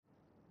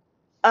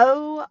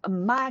Oh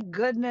my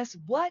goodness,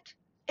 what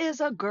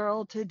is a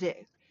girl to do?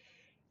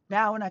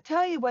 Now, when I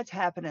tell you what's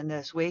happening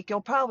this week,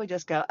 you'll probably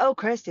just go, "Oh,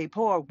 Christy,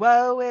 poor,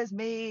 woe is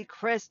me,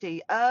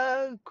 Christy.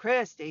 Oh,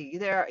 Christy."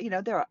 There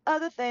are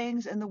other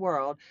things in the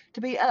world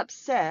to be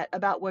upset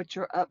about what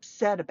you're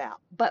upset about.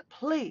 But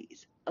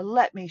please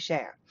let me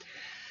share.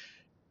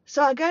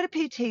 So I go to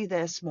PT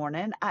this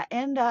morning. I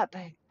end up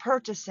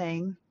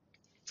purchasing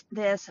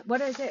this,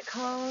 what is it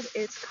called?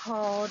 It's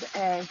called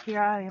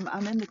here I am,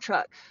 I'm in the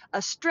truck, a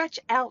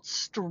stretch out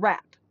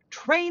strap,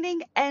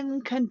 training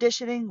and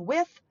conditioning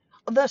with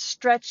the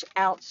stretch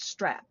out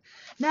strap.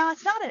 Now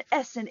it's not an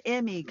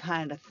S&M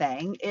kind of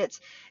thing. It's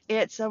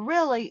a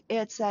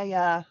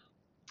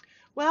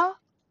well,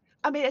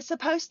 I mean, it's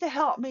supposed to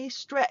help me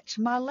stretch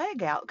my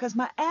leg out because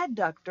my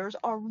adductors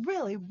are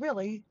really,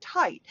 really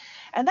tight.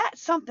 And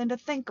that's something to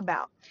think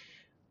about.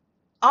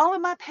 All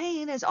of my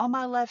pain is on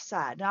my left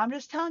side. Now, I'm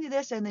just telling you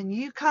this, and then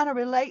you kind of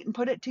relate and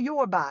put it to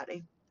your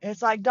body.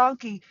 It's like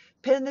donkey,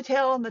 pin the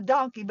tail on the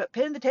donkey, but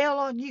pin the tail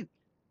on you,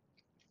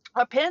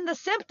 or pin the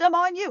symptom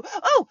on you.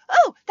 Oh,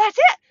 that's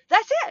it.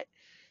 That's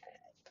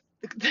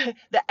it.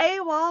 The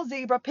AWOL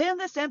zebra, pin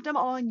the symptom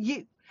on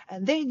you.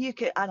 And then you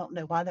could, I don't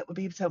know why that would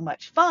be so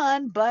much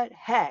fun, but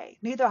hey,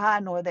 neither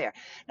high nor there.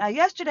 Now,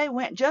 yesterday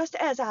went just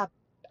as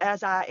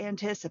I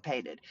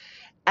anticipated.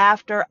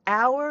 After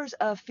hours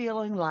of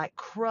feeling like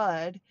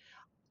crud,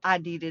 I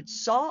needed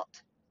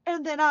salt,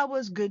 and then I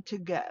was good to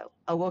go.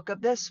 I woke up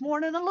this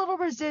morning a little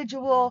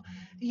residual,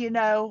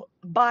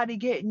 body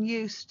getting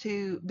used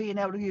to being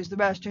able to use the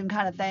restroom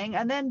kind of thing,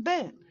 and then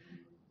boom,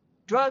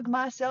 drug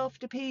myself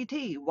to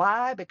PT.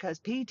 Why? Because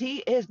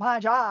PT is my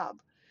job.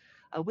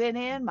 I went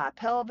in, my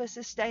pelvis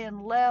is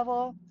staying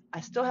level.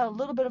 I still have a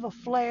little bit of a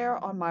flare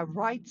on my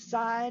right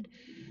side,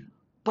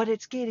 but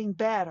it's getting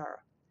better.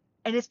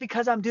 And it's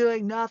because I'm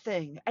doing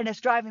nothing and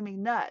it's driving me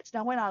nuts.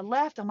 Now, when I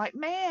left, I'm like,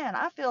 man,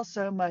 I feel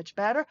so much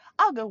better.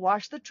 I'll go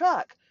wash the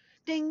truck.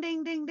 Ding,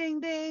 ding, ding, ding,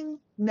 ding.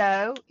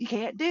 No, you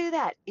can't do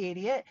that,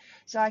 idiot.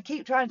 So I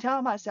keep trying to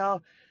tell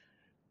myself,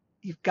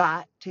 you've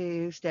got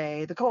to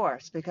stay the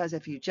course, because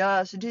if you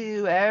just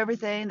do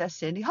everything that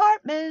Cindy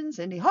Hartman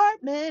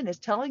is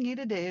telling you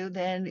to do,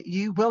 then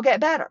you will get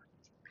better.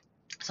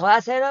 So I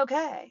said,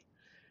 okay.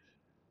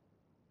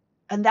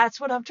 And that's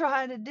what I'm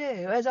trying to do,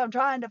 is I'm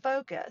trying to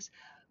focus.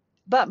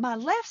 But my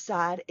left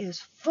side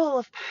is full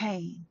of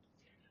pain,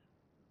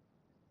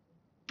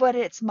 but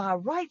it's my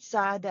right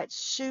side that's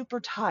super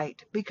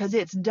tight because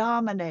it's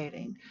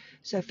dominating.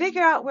 So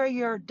figure out where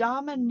your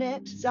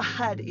dominant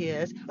side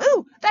is.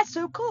 Ooh, that's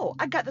so cool.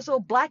 I got this little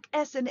black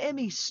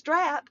S&M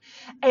strap,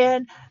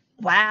 and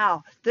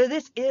wow,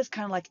 this is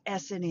kind of like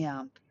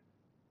S&M.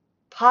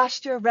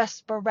 Posture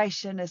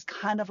respiration is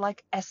kind of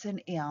like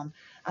S&M.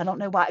 I don't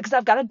know why, because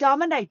I've got a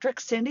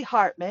dominatrix, Cindy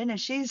Hartman,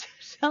 and she's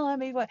telling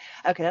me what.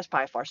 Okay, that's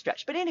probably a far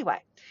stretch. But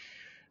anyway,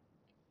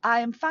 I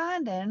am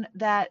finding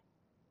that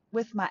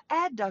with my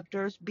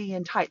adductors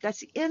being tight, that's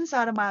the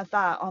inside of my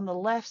thigh on the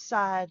left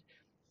side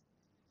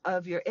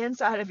of your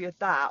inside of your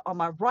thigh. On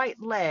my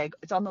right leg,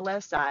 it's on the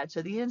left side.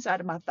 So the inside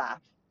of my thigh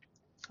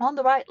on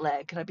the right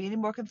leg, can I be any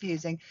more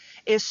confusing,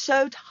 is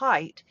so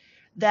tight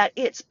that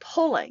it's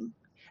pulling.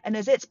 And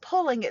as it's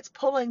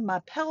pulling my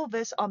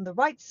pelvis on the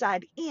right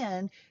side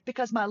in,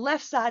 because my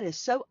left side is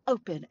so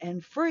open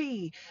and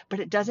free, but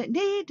it doesn't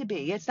need to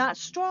be. It's not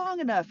strong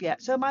enough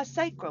yet. So my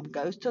sacrum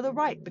goes to the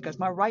right because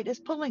my right is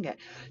pulling it.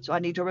 So I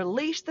need to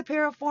release the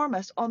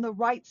piriformis on the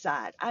right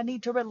side. I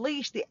need to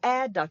release the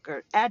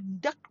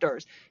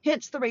adductors,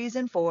 hence the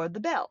reason for the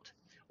belt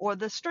or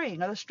the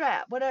string or the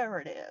strap,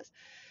 whatever it is.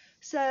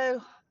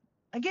 So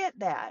I get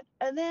that.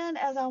 And then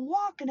as I'm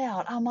walking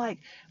out, I'm like,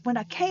 when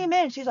I came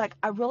in, she's like,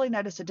 I really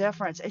noticed a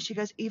difference. And she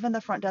goes, even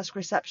the front desk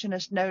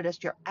receptionist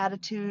noticed your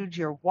attitude,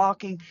 your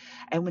walking.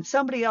 And when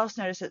somebody else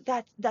noticed it,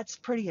 that's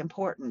pretty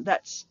important.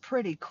 That's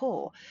pretty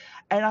cool.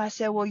 And I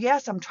said, well,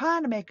 yes, I'm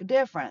trying to make a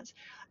difference.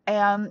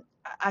 And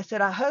I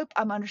said, I hope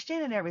I'm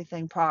understanding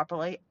everything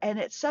properly. And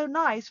it's so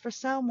nice for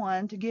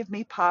someone to give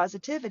me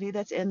positivity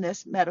that's in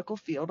this medical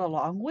field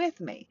along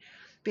with me,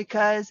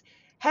 because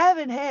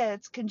having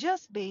heads can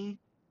just be,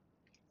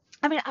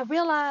 I mean, I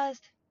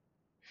realized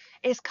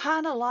it's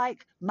kind of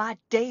like my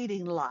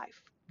dating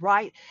life,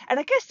 right? And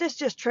I guess this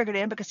just triggered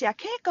in because, see, I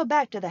can't go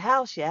back to the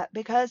house yet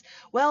because,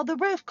 well, the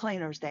roof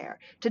cleaner's there.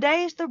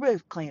 Today's the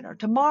roof cleaner.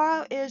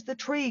 Tomorrow is the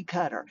tree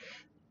cutter.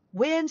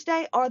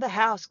 Wednesday are the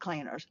house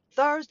cleaners.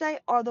 Thursday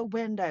are the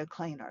window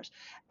cleaners.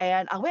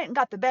 And I went and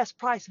got the best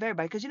price of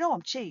everybody because,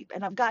 I'm cheap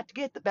and I've got to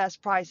get the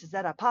best prices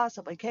that I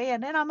possibly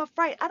can. And I'm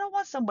afraid I don't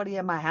want somebody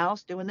in my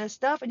house doing this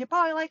stuff. And you're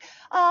probably like,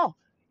 oh,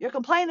 you're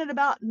complaining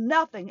about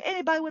nothing.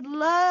 Anybody would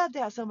love to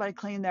have somebody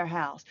clean their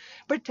house.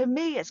 But to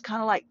me, it's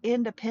kind of like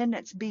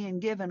independence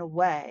being given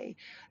away.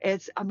 I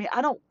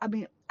don't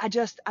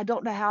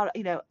know how,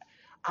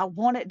 I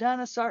want it done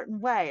a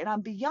certain way. And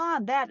I'm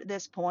beyond that at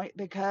this point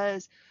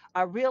because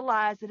I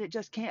realize that it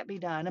just can't be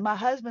done. And my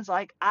husband's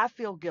like, I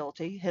feel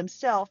guilty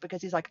himself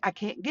because he's like, I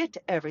can't get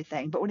to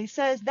everything. But when he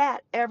says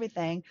that,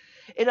 everything,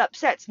 it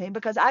upsets me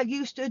because I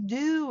used to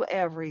do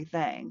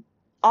everything.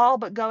 all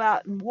but go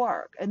out and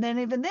work. And then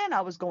even then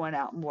I was going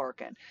out and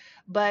working.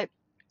 But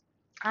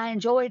I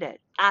enjoyed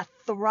it. I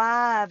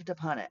thrived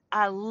upon it.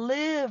 I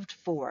lived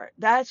for it.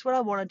 That's what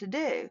I wanted to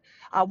do.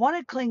 I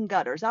wanted clean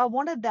gutters. I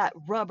wanted that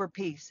rubber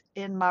piece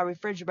in my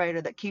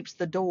refrigerator that keeps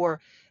the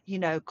door,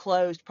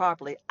 closed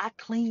properly. I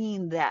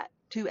cleaned that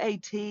to a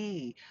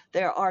T.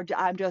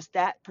 I'm just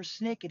that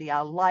persnickety. I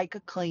like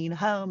a clean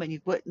home, and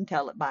you wouldn't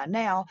tell it by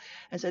now.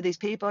 And so these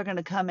people are going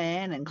to come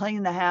in and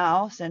clean the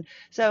house. And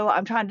so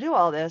I'm trying to do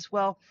all this.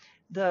 Well,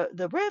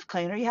 the roof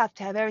cleaner, you have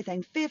to have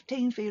everything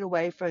 15 feet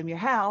away from your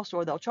house,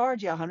 or they'll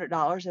charge you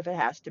 $100 if it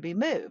has to be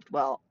moved.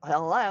 Well,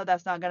 hello,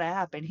 that's not going to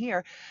happen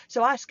here.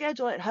 So I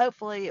schedule it.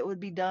 Hopefully it would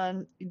be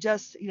done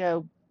just,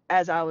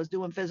 as I was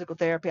doing physical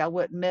therapy, I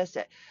wouldn't miss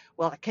it.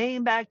 Well, I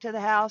came back to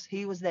the house.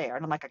 He was there.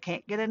 And I'm like, I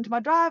can't get into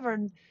my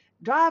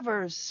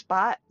driver's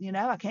spot.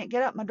 I can't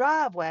get up my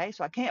driveway.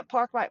 So I can't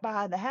park right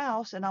behind the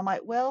house. And I'm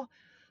like, well,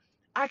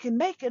 I can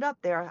make it up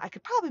there. I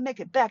could probably make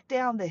it back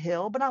down the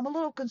hill, but I'm a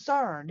little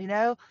concerned,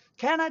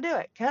 Can I do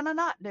it? Can I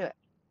not do it?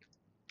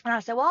 And I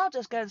said, well, I'll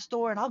just go to the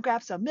store and I'll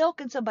grab some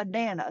milk and some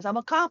bananas. I'm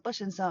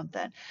accomplishing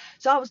something.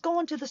 So I was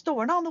going to the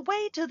store, and on the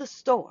way to the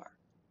store,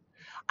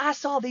 I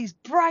saw these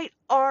bright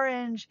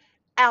orange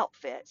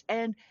outfits.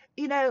 And,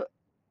 you know,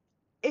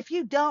 if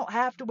you don't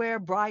have to wear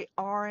bright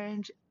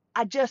orange,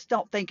 I just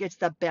don't think it's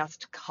the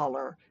best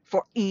color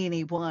for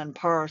any one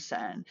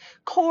person.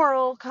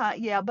 Coral,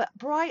 yeah, but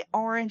bright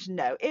orange,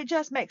 no. It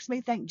just makes me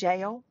think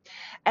jail.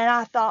 And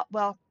I thought,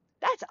 well,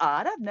 that's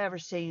odd. I've never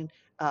seen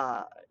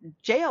uh,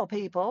 jail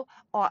people,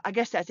 or I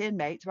guess that's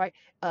inmates, right?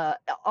 Uh,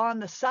 on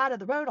the side of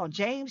the road on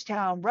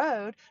Jamestown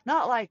Road.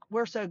 Not like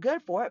we're so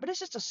good for it, but it's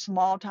just a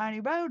small, tiny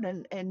road,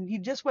 and you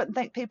just wouldn't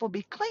think people would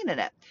be cleaning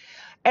it.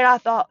 And I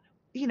thought,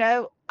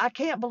 I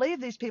can't believe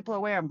these people are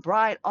wearing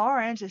bright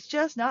orange. It's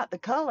just not the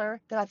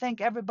color that I think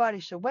everybody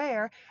should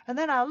wear. And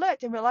then I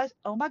looked and realized,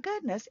 oh my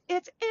goodness,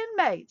 it's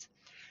inmates.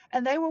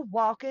 And they were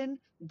walking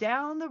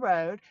down the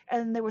road,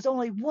 and there was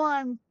only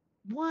one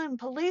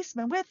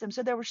policeman with them.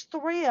 So there was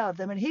three of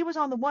them, and he was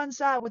on the one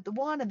side with the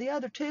one, and the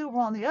other two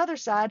were on the other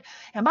side.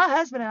 And my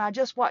husband and I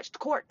just watched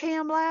Court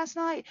Cam last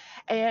night,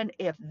 and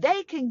if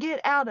they can get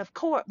out of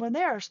court when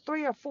there's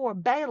 3 or 4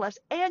 bailiffs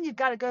and you've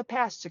got to go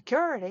past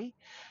security,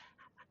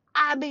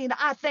 I mean,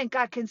 I think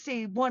I can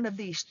see one of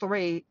these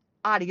three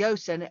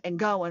adiosing and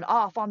going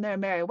off on their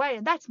merry way,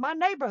 and that's my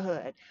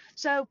neighborhood.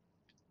 So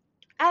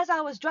as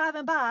I was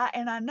driving by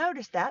and I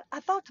noticed that, I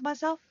thought to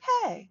myself,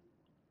 hey,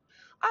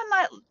 I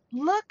might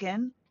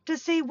looking to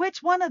see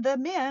which one of the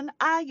men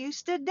I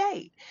used to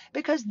date,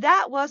 because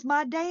that was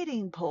my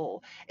dating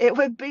pool. It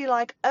would be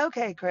like,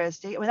 okay,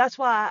 Christy. I mean, that's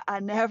why I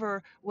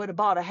never would have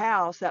bought a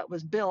house that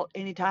was built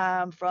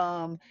anytime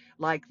from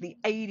like the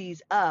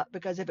 80s up,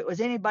 because if it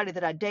was anybody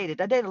that I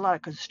dated a lot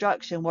of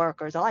construction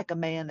workers. I like a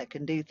man that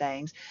can do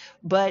things.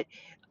 But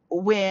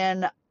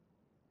when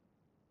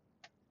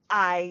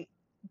I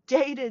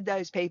dated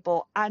those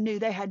people, I knew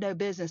they had no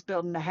business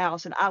building a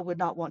house, and I would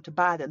not want to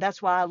buy them.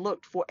 That's why I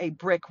looked for a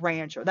brick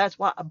rancher. That's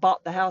why I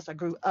bought the house I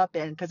grew up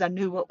in, because I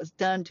knew what was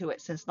done to it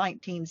since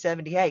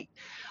 1978.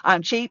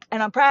 I'm cheap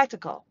and I'm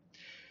practical.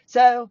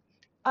 So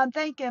I'm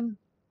thinking,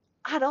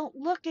 I don't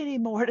look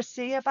anymore to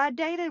see if I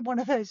dated one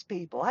of those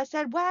people. I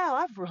said, wow,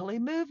 I've really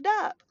moved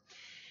up.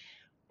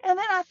 And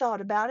then I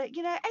thought about it.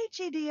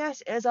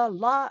 HEDS is a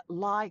lot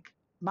like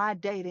my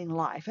dating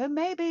life, and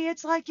maybe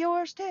it's like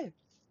yours too.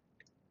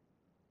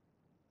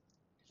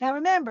 Now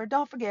remember,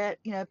 don't forget,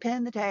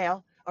 pin the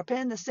tail or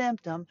pin the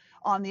symptom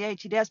on the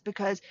HEDS,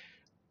 because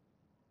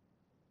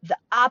the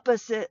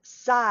opposite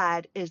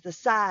side is the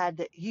side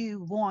that you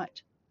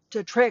want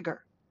to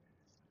trigger.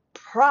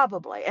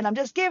 Probably. And I'm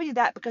just giving you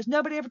that because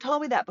nobody ever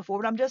told me that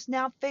before, but I'm just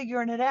now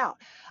figuring it out.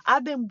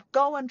 I've been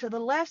going to the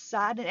left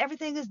side, and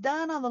everything is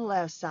done on the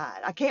left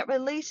side. I can't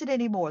release it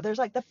anymore. There's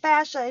like the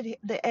fascia,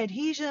 the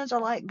adhesions are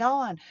like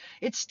gone.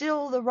 It's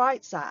still the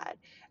right side,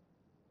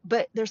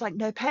 but there's like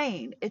no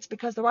pain. It's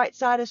because the right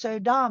side is so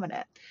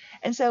dominant.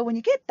 And so when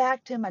you get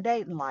back to my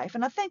dating life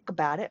and I think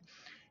about it,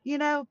 you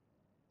know,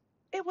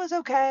 it was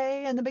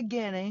okay in the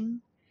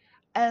beginning.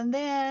 And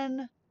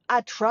then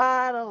I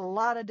tried a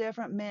lot of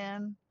different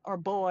men, or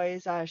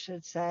boys, I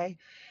should say,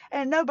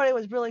 and nobody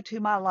was really to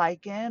my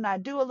liking. I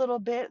do a little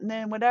bit, and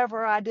then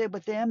whatever I did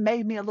with them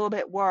made me a little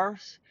bit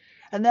worse.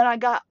 And then I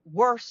got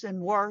worse and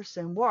worse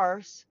and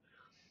worse.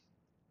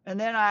 And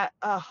then I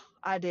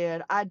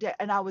did,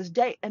 and I was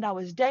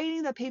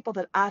dating the people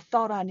that I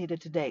thought I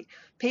needed to date.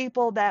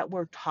 People that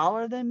were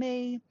taller than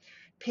me,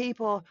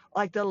 people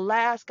like the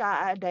last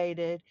guy I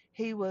dated,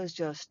 he was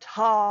just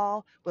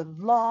tall with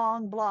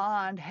long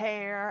blonde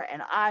hair,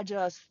 and I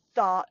just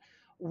thought,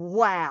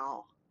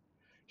 wow,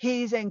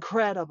 he's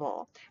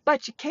incredible.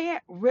 But you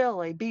can't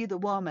really be the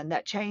woman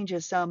that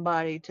changes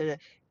somebody to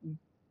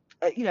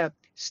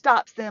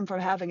stops them from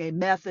having a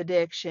meth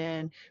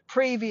addiction,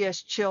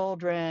 previous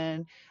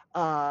children,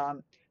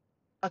 um,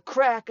 a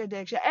crack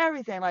addiction,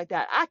 everything like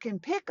that. I can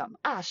pick them.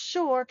 I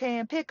sure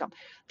can pick them.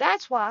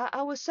 That's why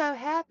I was so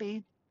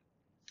happy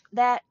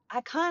that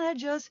I kind of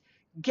just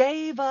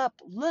gave up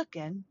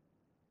looking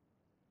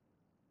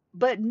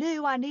but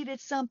knew I needed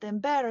something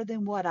better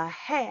than what I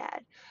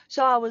had.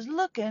 So I was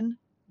looking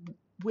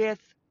with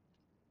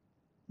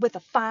with a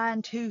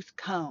fine tooth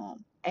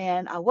comb.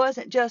 And I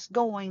wasn't just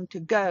going to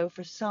go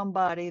for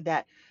somebody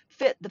that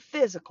fit the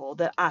physical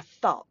that I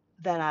thought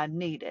that I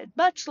needed,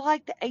 much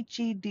like the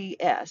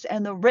HEDS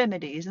and the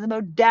remedies and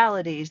the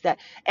modalities that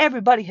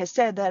everybody has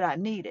said that I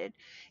needed.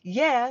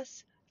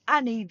 Yes,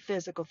 I need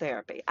physical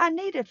therapy. I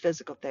needed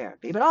physical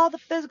therapy, but all the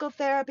physical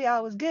therapy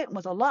I was getting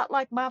was a lot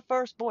like my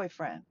first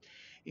boyfriend.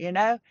 You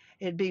know,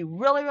 it'd be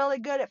really, really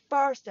good at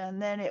first,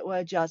 and then it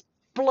would just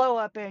blow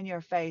up in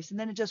your face, and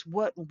then it just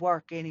wouldn't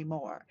work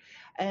anymore.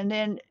 And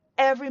then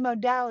every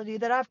modality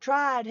that I've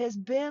tried has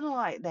been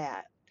like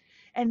that.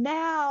 And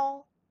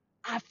now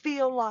I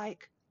feel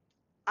like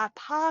I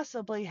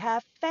possibly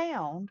have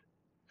found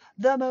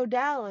the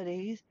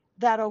modalities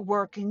that are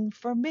working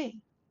for me.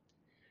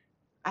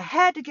 I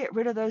had to get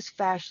rid of those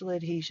fascial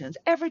adhesions.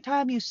 Every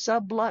time you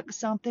sublux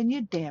something,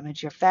 you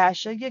damage your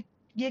fascia.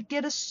 You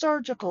get a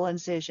surgical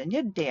incision,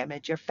 you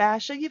damage your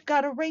fascia. You've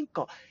got a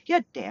wrinkle,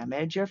 you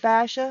damage your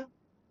fascia.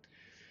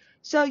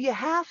 So you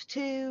have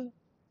to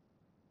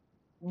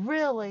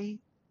really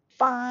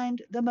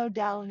find the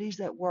modalities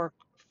that work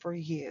for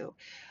you.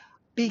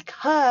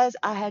 Because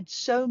I had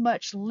so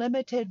much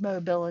limited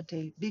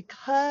mobility,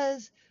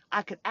 because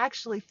I could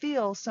actually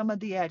feel some of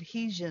the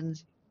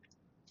adhesions,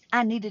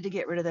 I needed to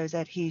get rid of those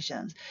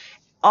adhesions.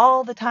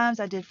 All the times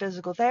I did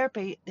physical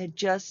therapy,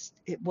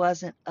 it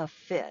wasn't a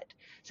fit.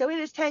 So it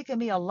has taken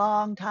me a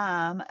long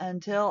time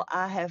until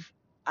I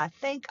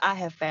think I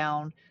have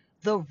found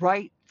the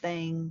right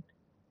thing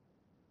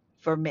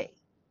for me.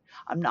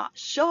 I'm not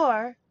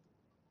sure,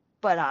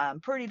 but I'm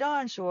pretty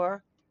darn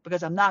sure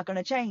because I'm not going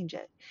to change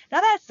it. Now,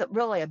 that's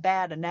really a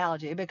bad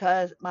analogy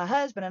because my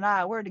husband and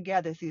I, we're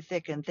together through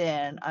thick and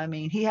thin. I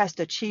mean, he has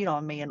to cheat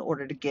on me in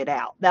order to get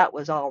out. That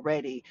was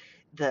already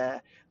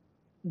the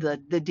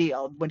the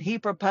deal. When he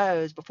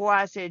proposed, before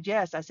I said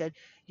yes, I said,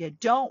 you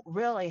don't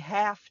really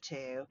have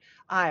to.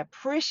 I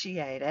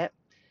appreciate it,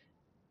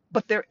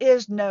 but there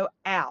is no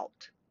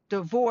out.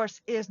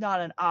 Divorce is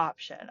not an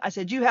option. I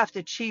said, you have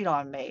to cheat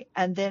on me.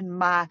 And then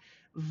my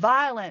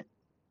violent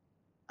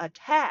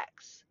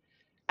attacks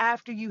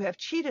after you have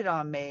cheated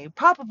on me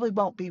probably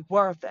won't be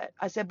worth it.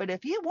 I said, but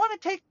if you want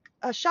to take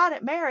a shot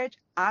at marriage,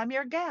 I'm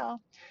your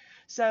gal.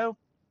 So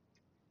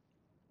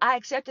I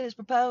accepted his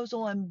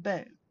proposal and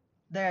boom,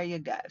 there you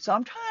go. So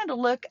I'm trying to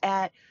look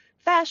at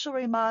fascial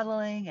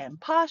remodeling and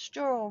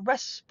postural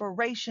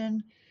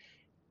respiration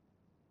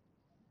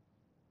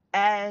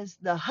as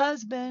the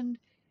husband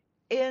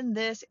in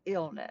this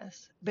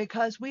illness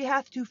because we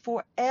have to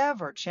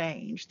forever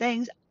change.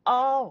 Things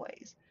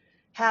always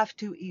have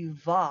to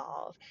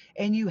evolve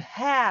and you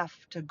have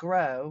to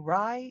grow,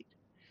 right?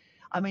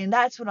 I mean,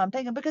 that's what I'm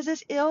thinking because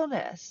this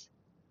illness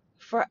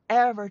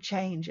forever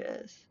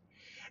changes.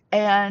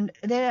 And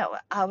then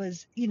I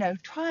was,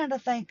 trying to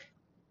think,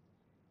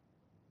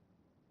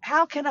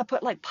 how can I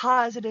put like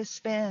positive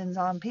spins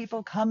on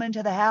people coming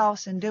to the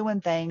house and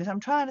doing things?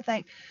 I'm trying to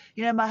think,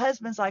 my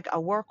husband's like, I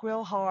work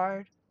real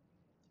hard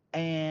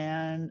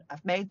and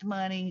I've made the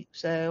money.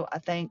 So I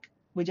think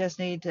we just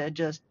need to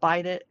just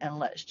bite it and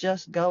let's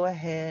just go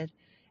ahead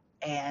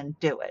and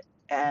do it.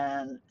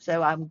 And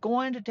so I'm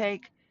going to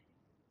take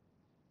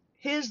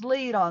his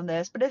lead on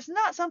this, but it's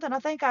not something I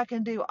think I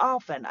can do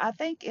often. I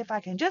think if I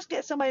can just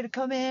get somebody to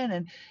come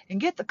in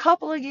and get the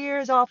couple of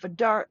years off of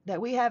dirt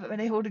that we haven't been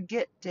able to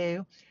get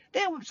to,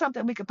 then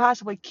something we could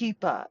possibly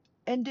keep up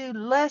and do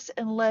less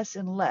and less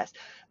and less.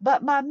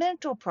 But my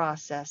mental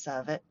process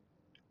of it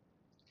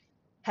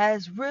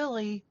has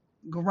really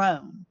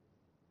grown,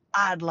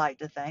 I'd like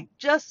to think,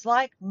 just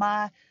like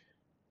my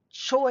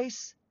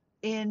choice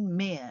in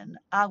men.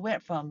 I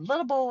went from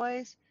little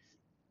boys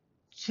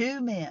to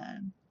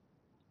men.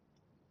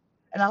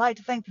 And I like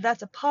to think that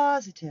that's a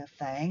positive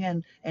thing,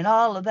 and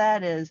all of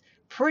that is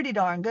pretty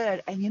darn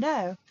good. And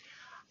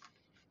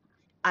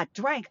I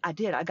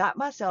did. I got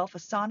myself a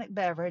Sonic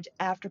beverage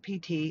after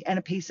PT and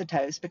a piece of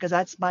toast because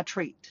that's my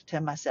treat to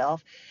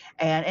myself.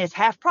 And it's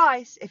half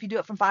price if you do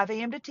it from 5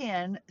 a.m. to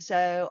 10.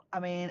 So, I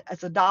mean,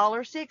 it's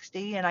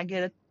 $1.60 and I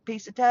get a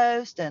piece of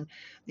toast and,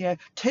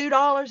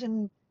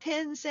 $2.10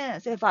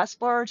 if I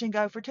splurge and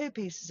go for two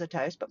pieces of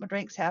toast, but my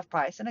drink's half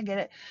price and I get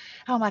it.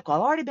 And I'm like, well,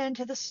 I've already been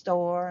to the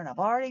store and I've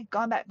already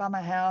gone back by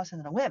my house and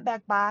then I went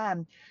back by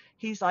and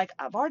he's like,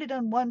 I've already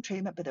done one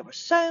treatment, but there was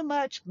so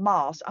much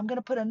moss. I'm going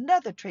to put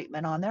another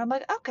treatment on there. I'm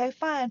like, okay,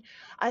 fine.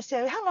 I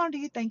said, how long do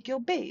you think you'll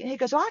be? And he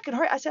goes, well, I can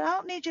hurry. I said, I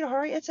don't need you to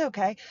hurry. It's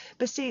okay.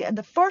 But see, and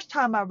the first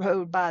time I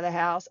rode by the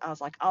house, I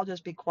was like, I'll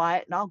just be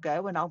quiet and I'll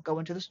go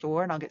into the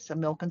store and I'll get some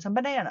milk and some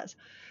bananas.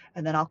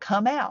 And then I'll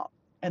come out.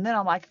 And then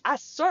I'm like, I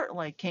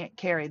certainly can't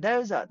carry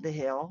those up the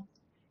hill.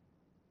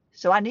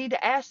 So I need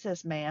to ask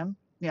this man.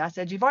 I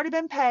said, you've already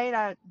been paid.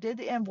 I did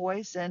the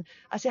invoice. And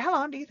I said, how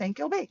long do you think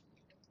you'll be?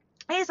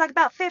 He's like,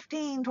 about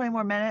 15, 20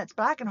 more minutes,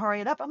 but I can hurry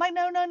it up. I'm like,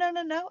 no, no, no,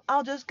 no, no.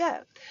 I'll just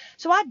go.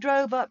 So I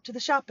drove up to the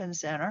shopping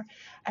center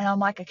and I'm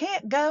like, I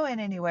can't go in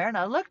anywhere. And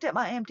I looked at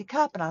my empty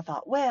cup and I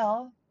thought,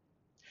 well,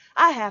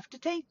 I have to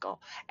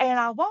tinkle. And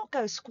I won't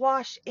go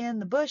squash in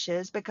the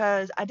bushes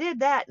because I did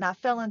that and I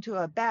fell into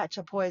a batch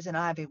of poison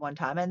ivy one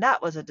time, and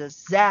that was a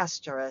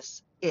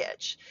disastrous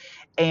itch.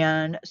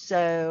 And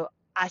so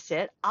I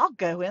said, I'll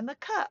go in the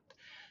cup.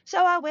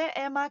 So I went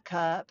in my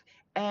cup,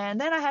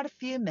 and then I had a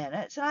few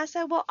minutes and I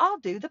said, well, I'll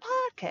do the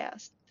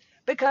podcast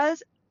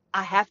because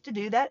I have to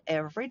do that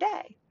every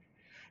day.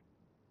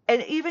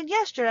 And even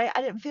yesterday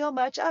I didn't feel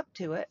much up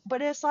to it,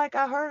 but it's like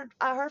I heard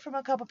from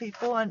a couple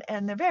people, and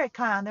they're very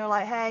kind. They're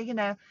like, hey,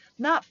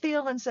 not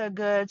feeling so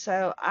good,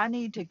 so I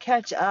need to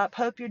catch up.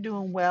 Hope you're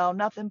doing well,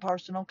 nothing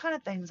personal, kind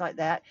of things like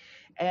that.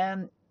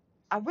 And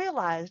I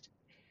realized,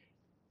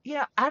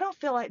 I don't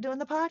feel like doing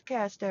the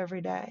podcast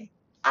every day.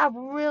 I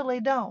really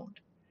don't.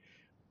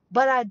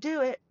 But I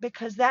do it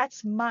because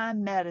that's my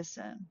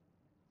medicine.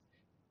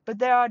 But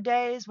there are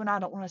days when I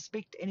don't want to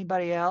speak to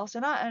anybody else,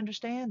 and I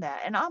understand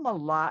that. And I'm a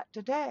lot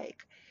to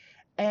take.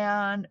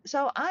 And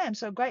so I am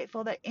so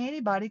grateful that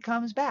anybody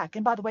comes back.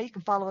 And by the way, you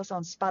can follow us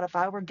on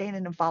Spotify. We're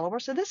gaining in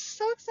followers. So this is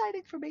so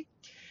exciting for me.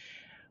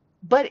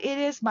 But it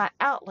is my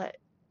outlet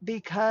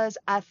because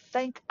I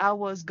think I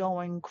was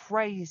going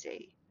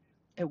crazy.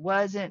 It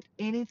wasn't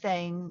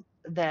anything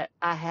that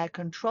I had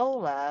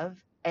control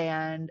of.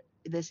 And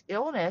this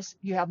illness,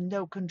 you have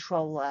no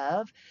control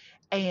of.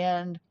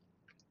 And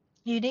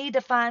you need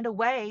to find a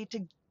way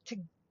to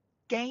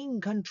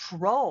gain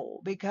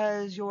control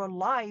because your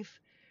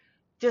life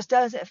just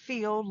doesn't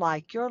feel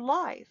like your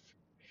life.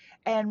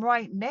 And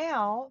right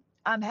now,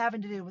 I'm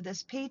having to do with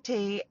this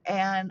PT,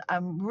 and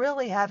I'm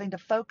really having to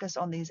focus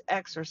on these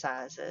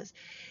exercises.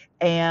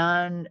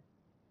 And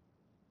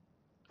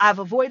I've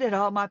avoided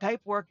all my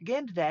paperwork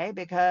again today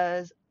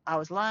because I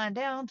was lying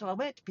down till I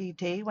went to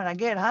PT. When I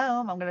get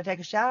home, I'm going to take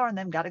a shower and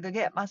then got to go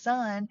get my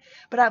son.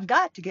 But I've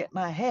got to get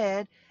my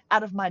head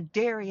out of my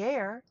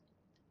derriere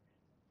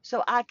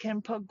so I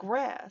can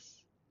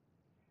progress.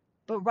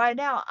 But right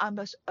now, I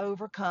must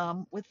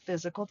overcome with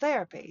physical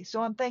therapy.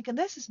 So I'm thinking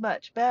this is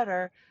much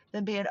better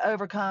than being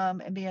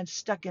overcome and being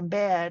stuck in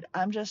bed.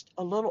 I'm just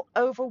a little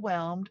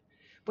overwhelmed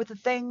with the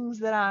things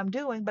that I'm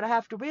doing, but I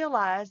have to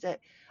realize that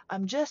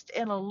I'm just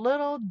in a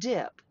little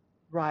dip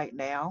right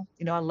now.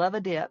 I love a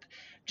dip.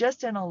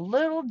 Just in a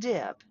little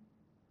dip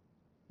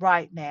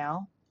right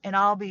now, and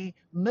I'll be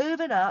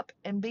moving up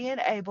and being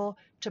able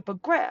to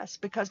progress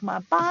because my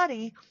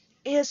body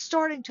is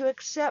starting to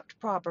accept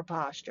proper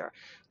posture.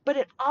 But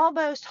it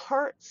almost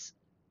hurts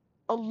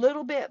a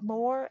little bit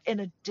more in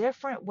a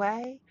different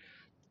way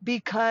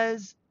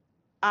because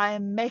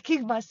I'm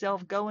making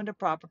myself go into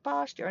proper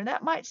posture. And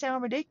that might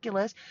sound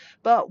ridiculous,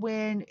 but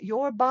when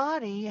your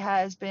body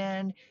has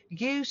been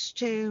used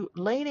to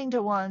leaning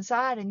to one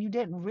side and you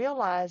didn't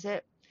realize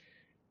it,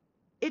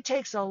 it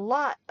takes a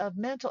lot of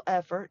mental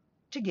effort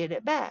to get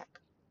it back.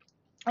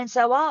 And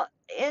so I'll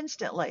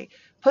instantly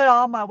put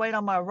all my weight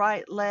on my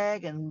right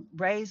leg and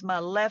raise my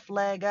left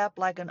leg up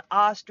like an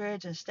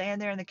ostrich and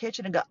stand there in the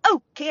kitchen and go,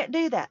 oh, can't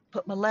do that.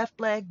 Put my left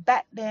leg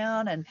back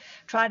down and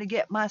try to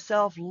get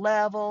myself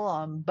level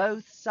on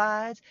both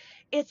sides.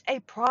 It's a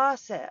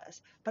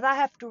process, but I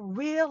have to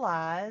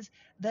realize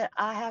that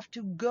I have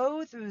to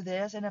go through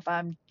this. And if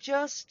I'm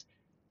just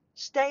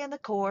staying the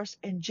course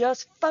and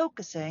just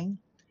focusing,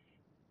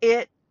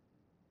 it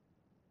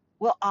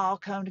will all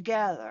come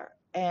together.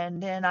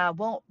 And then I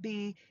won't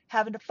be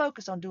having to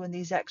focus on doing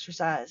these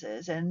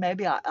exercises. And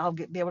maybe I'll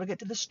be able to get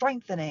to the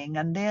strengthening.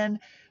 And then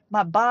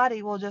my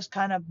body will just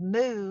kind of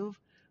move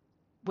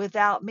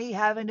without me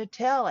having to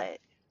tell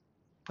it.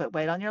 Put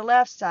weight on your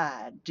left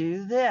side,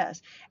 do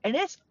this. And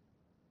it's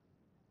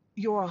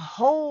your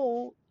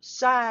whole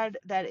side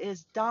that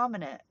is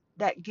dominant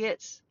that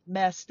gets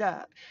messed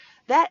up.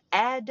 That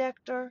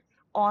adductor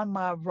on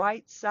my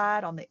right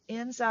side, on the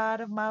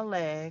inside of my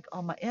leg,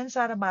 on my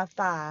inside of my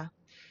thigh,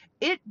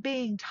 it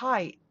being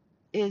tight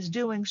is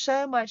doing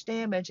so much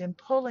damage and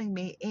pulling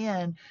me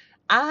in.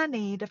 I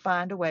need to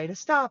find a way to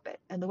stop it.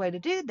 And the way to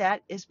do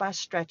that is by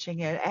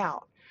stretching it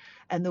out.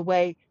 And the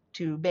way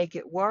to make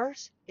it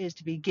worse is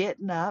to be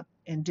getting up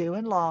and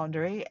doing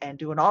laundry and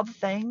doing all the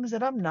things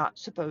that I'm not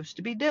supposed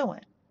to be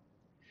doing.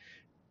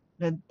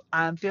 And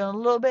I'm feeling a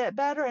little bit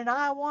better, and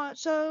I want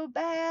so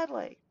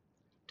badly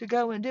to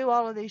go and do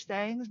all of these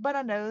things, but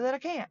I know that I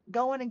can't.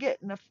 Going and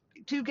getting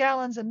 2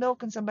 gallons of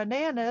milk and some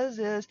bananas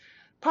is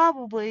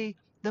probably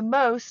the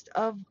most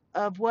of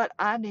what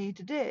I need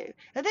to do.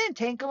 And then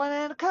tinkling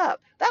in a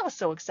cup. That was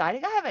so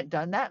exciting. I haven't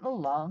done that in a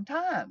long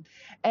time.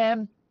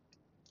 And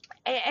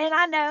and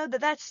I know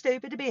that that's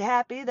stupid to be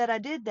happy that I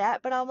did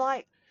that, but I'm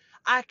like,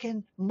 I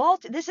can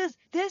this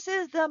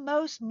is the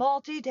most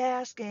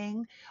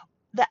multitasking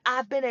that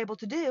I've been able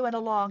to do in a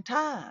long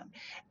time.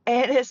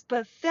 And as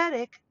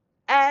pathetic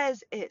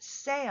as it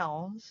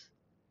sounds,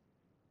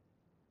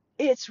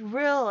 it's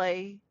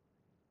really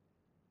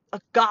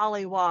a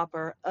golly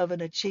whopper of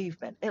an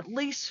achievement, at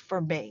least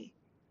for me.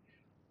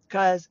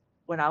 Because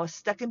when I was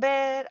stuck in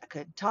bed, I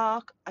couldn't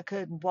talk, I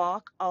couldn't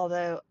walk,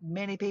 although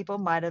many people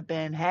might have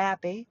been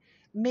happy.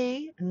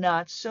 Me,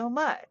 not so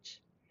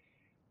much.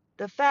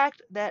 The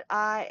fact that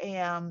I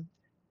am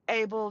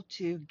able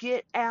to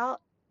get out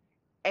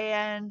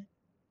and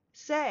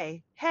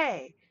say,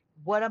 hey,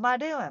 what am I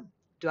doing?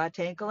 Do I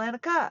tinkle in a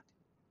cup?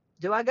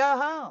 Do I go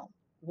home?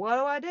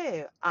 What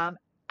do? I'm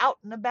out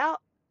and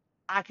about.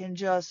 I can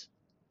just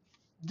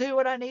do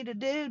what I need to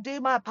do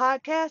my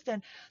podcast,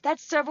 and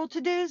that's several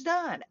to dos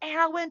done. And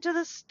I went to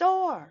the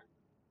store.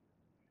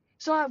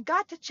 So I've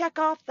got to check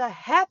off the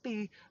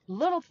happy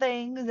little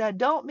things that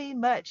don't mean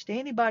much to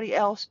anybody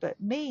else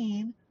but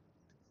mean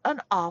an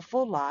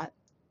awful lot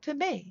to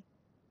me.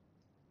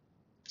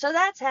 So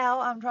that's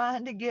how I'm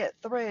trying to get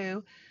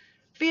through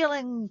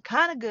feeling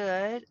kind of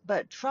good,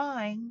 but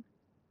trying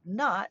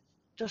not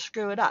to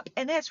screw it up.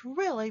 And it's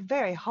really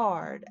very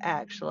hard,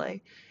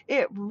 actually.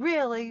 It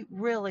really,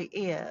 really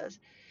is.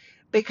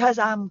 Because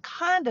I'm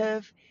kind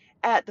of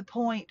at the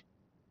point,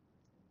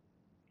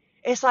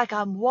 it's like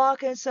I'm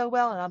walking so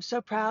well and I'm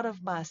so proud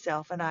of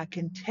myself and I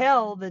can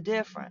tell the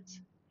difference.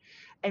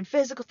 And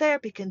physical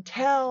therapy can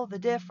tell the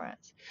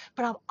difference.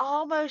 But I'm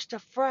almost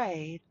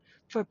afraid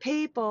for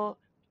people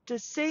to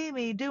see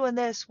me doing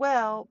this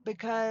well,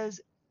 because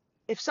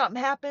if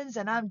something happens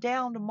and I'm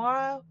down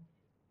tomorrow,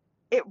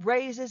 it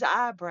raises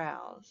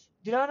eyebrows.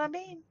 Do you know what I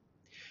mean?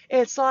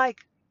 It's like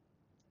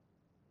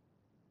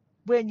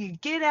when you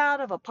get out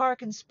of a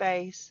parking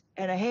space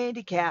in a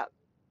handicap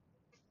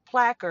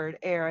placard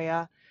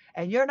area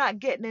and you're not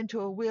getting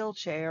into a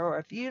wheelchair, or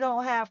if you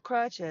don't have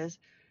crutches,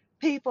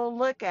 people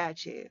look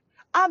at you.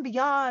 I'm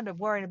beyond of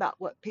worrying about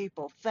what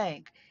people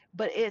think,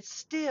 but it's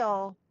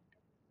still,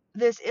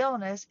 this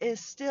illness is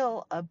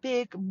still a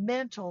big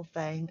mental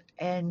thing,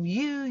 and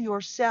you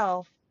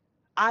yourself,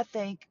 I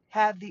think,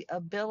 have the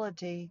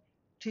ability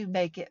to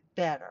make it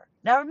better.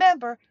 Now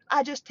remember,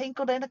 I just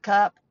tinkled in a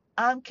cup.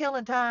 I'm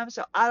killing time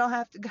so I don't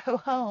have to go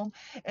home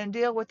and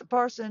deal with the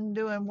person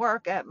doing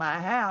work at my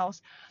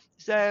house.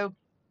 So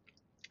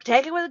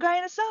take it with a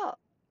grain of salt.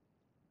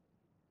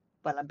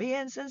 But I'm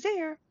being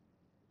sincere.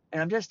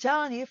 And I'm just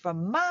telling you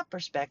from my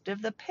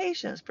perspective, the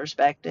patient's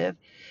perspective,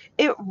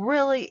 it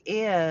really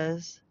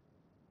is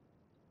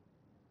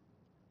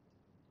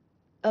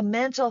a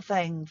mental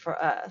thing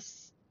for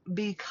us,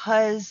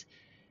 because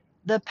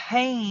the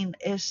pain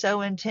is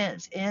so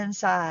intense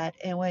inside.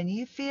 And when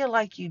you feel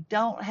like you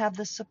don't have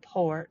the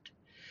support,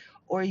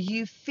 or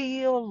you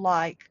feel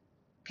like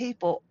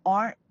people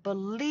aren't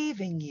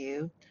believing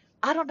you,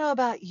 I don't know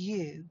about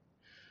you,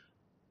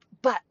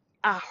 but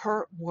I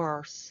hurt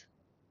worse.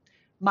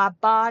 My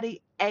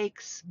body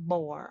aches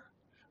more.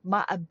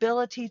 My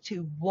ability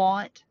to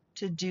want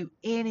to do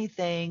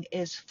anything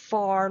is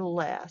far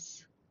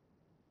less.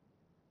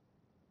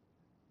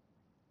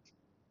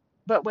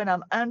 But when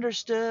I'm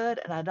understood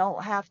and I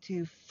don't have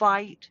to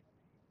fight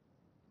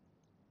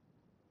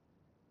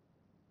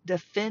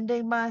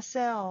defending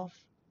myself,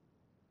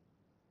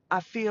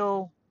 I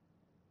feel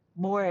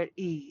more at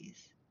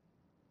ease.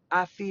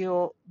 I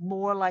feel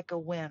more like a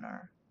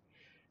winner.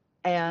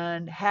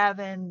 And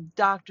having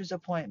doctor's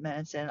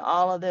appointments and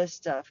all of this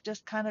stuff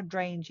just kind of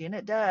drains you. And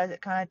it does,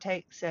 it kind of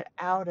takes it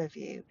out of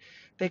you,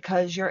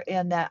 because you're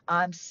in that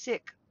I'm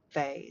sick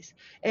phase.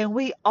 And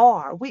we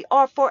are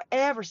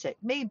forever sick.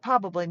 Me,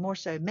 probably more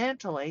so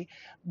mentally,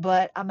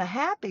 but I'm a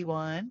happy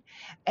one.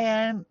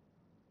 And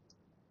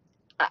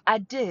I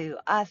do.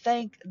 I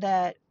think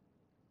that,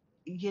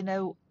 you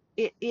know,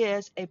 it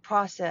is a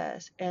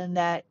process, and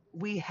that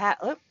we have,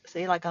 oh,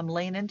 see, like I'm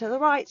leaning to the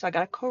right, so I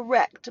got to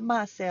correct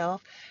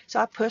myself. So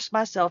I push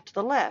myself to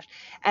the left.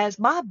 As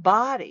my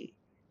body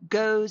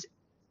goes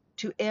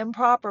to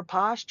improper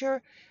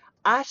posture,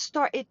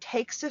 it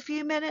takes a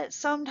few minutes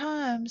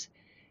sometimes,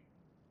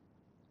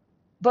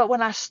 but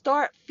when I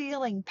start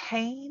feeling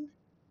pain,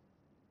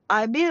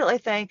 I immediately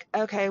think,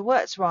 okay,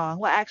 what's wrong?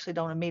 Well, actually,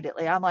 don't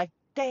immediately. I'm like,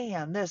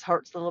 damn, this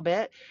hurts a little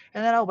bit.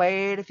 And then I'll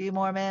wait a few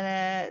more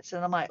minutes,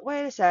 and I'm like,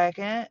 wait a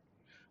second.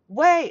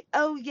 Wait,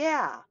 oh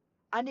yeah,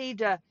 I need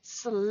to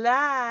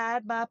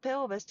slide my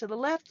pelvis to the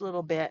left a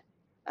little bit.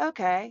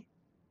 Okay,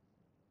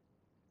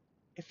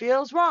 it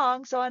feels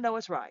wrong, so I know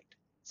it's right.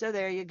 So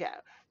there you go.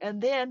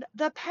 And then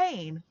the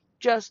pain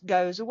just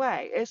goes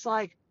away. It's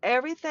like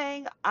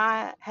everything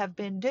I have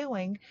been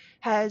doing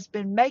has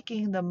been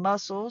making the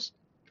muscles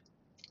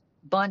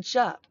bunch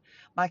up.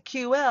 My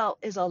QL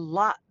is a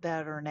lot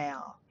better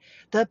now.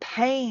 The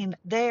pain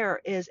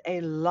there is a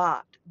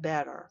lot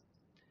better.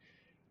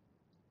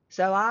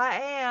 So I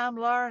am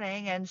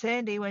learning, and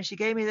Cindy, when she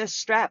gave me this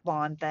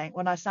strap-on thing,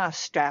 well, no, it's not a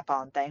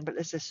strap-on thing, but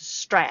it's just a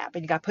strap,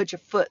 and you got to put your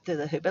foot through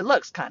the hoop. It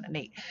looks kind of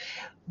neat.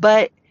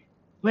 But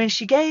when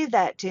she gave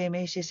that to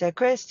me, she said,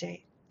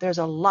 Christy, there's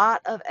a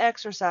lot of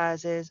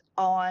exercises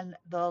on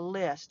the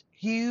list.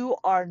 You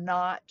are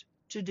not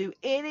to do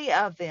any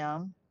of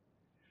them,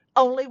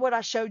 only what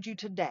I showed you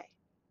today.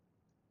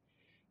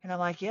 And I'm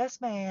like,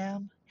 yes,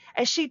 ma'am.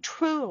 And she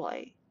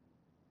truly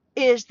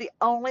is the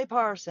only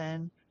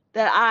person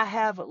that I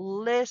have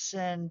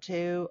listened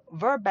to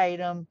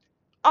verbatim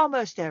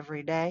almost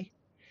every day.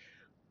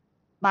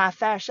 My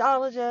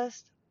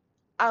fasciologist,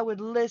 I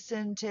would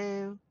listen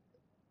to,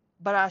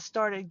 but I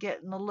started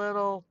getting a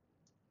little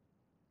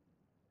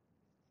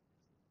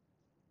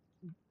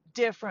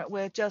different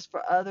with, just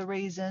for other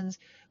reasons.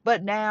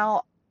 But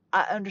now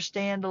I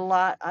understand a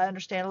lot. I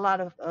understand a lot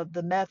of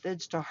the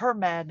methods to her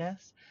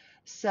madness.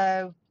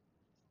 So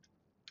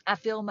I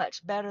feel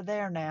much better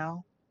there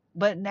now.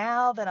 But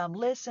now that I'm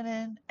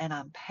listening and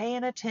I'm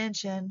paying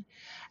attention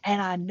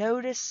and I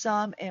notice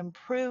some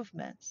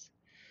improvements,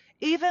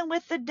 even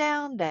with the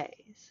down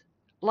days,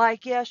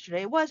 like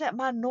yesterday, it wasn't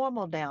my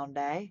normal down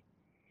day.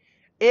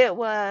 It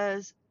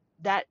was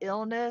that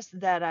illness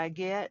that I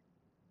get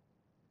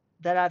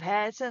that I've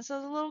had since I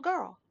was a little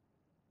girl,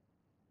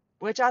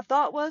 which I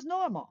thought was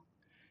normal.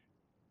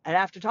 And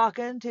after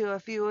talking to a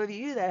few of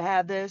you that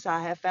have this,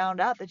 I have found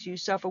out that you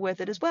suffer with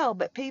it as well.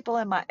 But people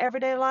in my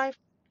everyday life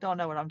don't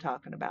know what I'm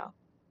talking about.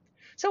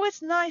 So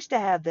it's nice to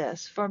have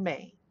this for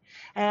me.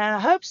 And I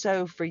hope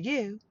so for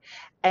you.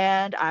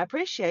 And I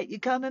appreciate you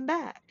coming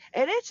back.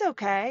 And it's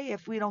okay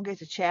if we don't get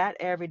to chat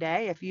every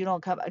day, if you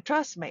don't come.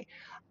 Trust me,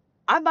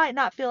 I might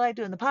not feel like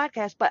doing the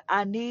podcast, but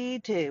I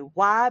need to.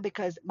 Why?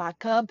 Because my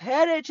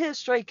competitive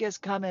streak is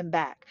coming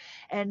back.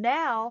 And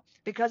now,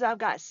 because I've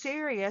got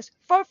Sirius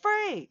for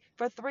free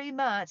for 3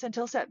 months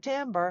until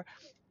September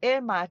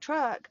in my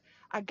truck,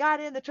 I got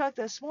in the truck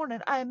this morning.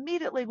 I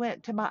immediately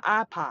went to my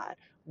iPod.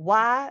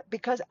 Why?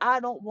 Because I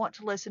don't want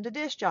to listen to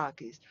disc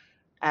jockeys.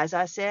 As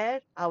I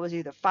said, I was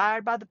either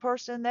fired by the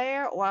person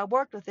there or I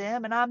worked with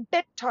them and I'm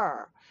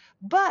bitter.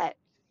 But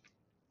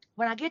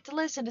when I get to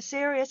listen to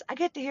Sirius, I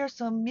get to hear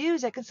some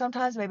music, and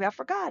sometimes maybe I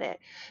forgot it.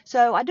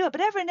 So I do it.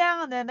 But every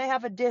now and then they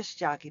have a disc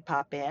jockey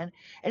pop in,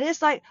 and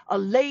it's like a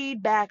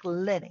laid back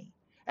Lenny.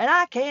 And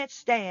I can't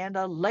stand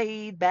a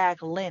laid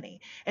back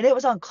Lenny. And it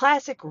was on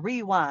classic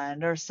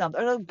rewind or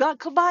something. Or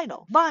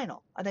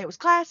vinyl. I think it was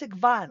classic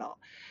vinyl.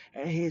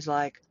 And he's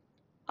like,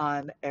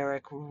 I'm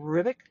Eric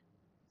Ribbick.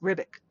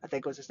 Ribbick, I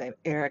think was his name.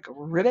 Eric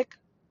Ribbick.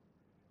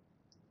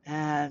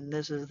 And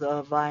this is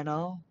the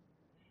vinyl.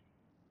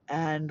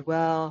 And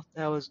well,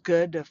 that was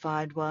good to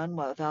find one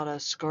without a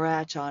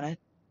scratch on it.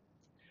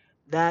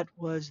 That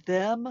was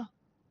them.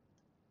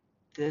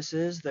 This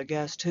is the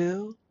Guess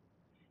Who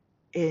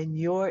in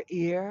your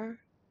ear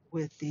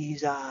with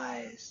these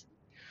eyes.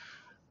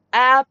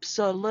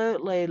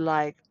 Absolutely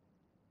like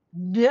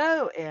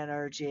no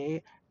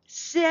energy,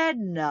 said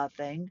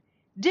nothing,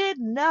 did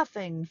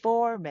nothing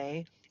for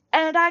me,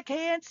 and I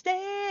can't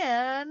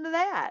stand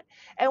that.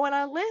 And when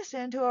I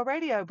listen to a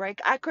radio break,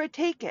 I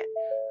critique it.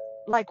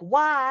 Like,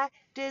 why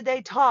did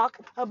they talk?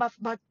 Oh,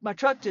 my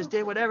truck just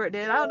did whatever it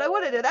did. I don't know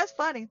what it did. That's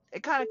funny.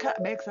 It kind of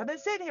cut me because I've been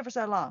sitting here for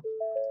so long.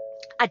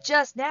 I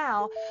just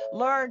now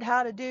learned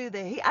how to do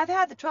the heat. I've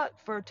had the truck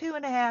for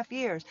 2.5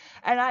 years,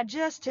 and I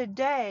just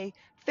today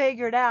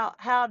figured out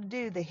how to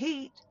do the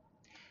heat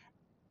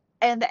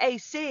and the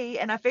AC,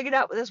 and I figured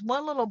out what this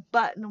one little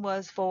button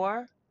was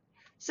for.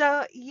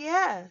 So,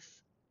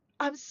 yes,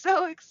 I'm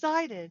so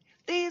excited.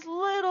 These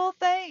little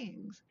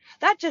things.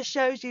 That just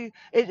shows you,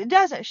 it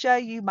doesn't show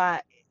you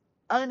my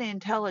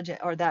unintelligent,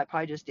 or that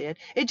probably just did.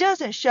 It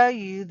doesn't show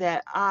you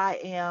that I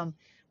am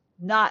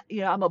not,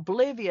 I'm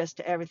oblivious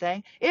to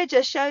everything. It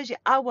just shows you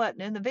I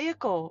wasn't in the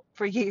vehicle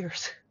for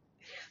years.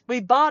 We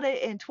bought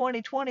it in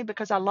 2020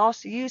 because I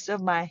lost the use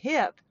of my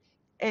hip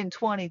in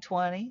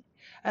 2020.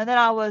 And then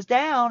I was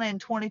down in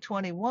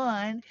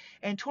 2021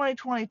 and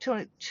 2020,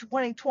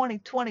 2020,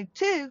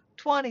 22,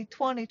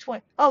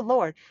 2020, oh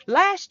Lord,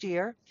 last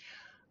year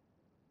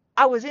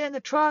I was in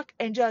the truck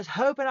and just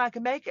hoping I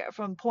could make it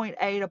from point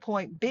A to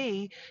point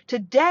B.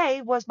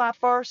 Today was my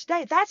first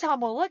day. That's how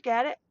I'm going to look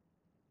at it.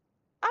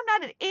 I'm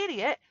not an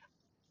idiot.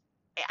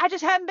 I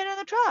just haven't been in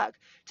the truck.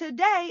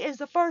 Today is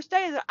the first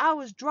day that I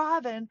was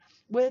driving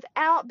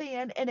without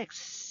being in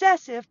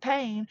excessive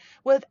pain,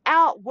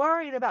 without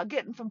worrying about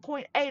getting from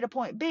point A to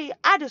point B.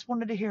 I just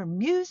wanted to hear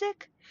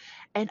music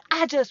and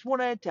I just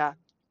wanted to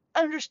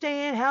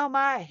understand how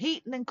my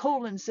heating and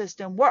cooling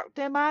system worked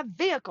in my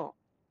vehicle.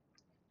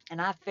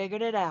 And I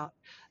figured it out.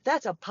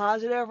 That's a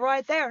positive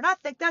right there. And I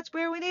think that's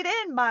where we need to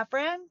end, my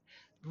friend.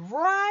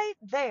 Right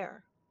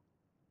there.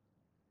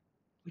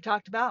 We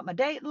talked about my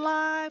dating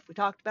life. We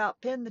talked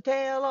about pin the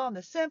tail on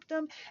the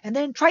symptom and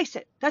then trace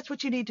it. That's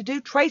what you need to do.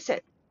 Trace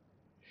it.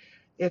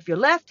 If your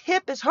left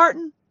hip is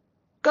hurting,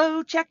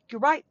 go check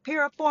your right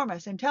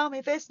piriformis and tell me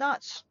if it's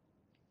not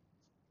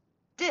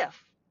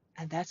stiff.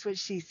 And that's what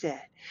she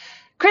said.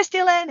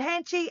 Christy Lynn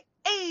Hanchy,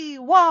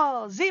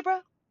 AWOL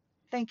Zebra.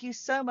 Thank you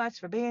so much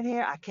for being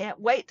here. I can't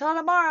wait till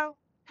tomorrow.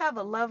 Have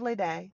a lovely day.